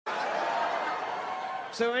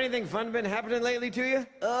So anything fun been happening lately to you?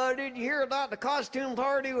 Did you hear about the costume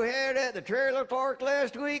party we had at the trailer park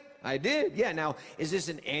last week? I did, yeah. Now, is this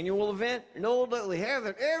an annual event? No, but we have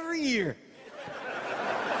it every year.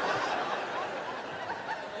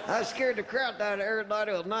 I scared the crap out of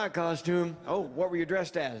everybody with my costume. Oh, what were you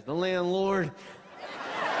dressed as? The landlord?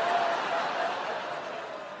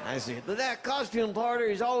 I see. But that costume party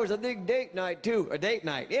is always a big date night, too. A date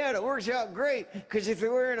night? Yeah, and it works out great, because if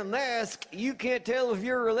you're wearing a mask, you can't tell if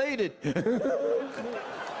you're related.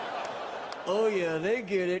 Oh, yeah, they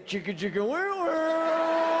get it. Chicka, chicka,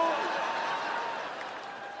 wow.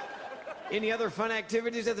 Any other fun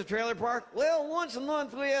activities at the trailer park? Well, once a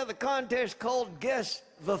month we have a contest called Guess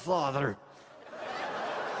the Father.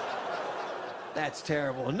 That's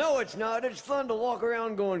terrible. No, it's not. It's fun to walk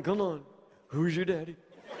around going, come on, who's your daddy?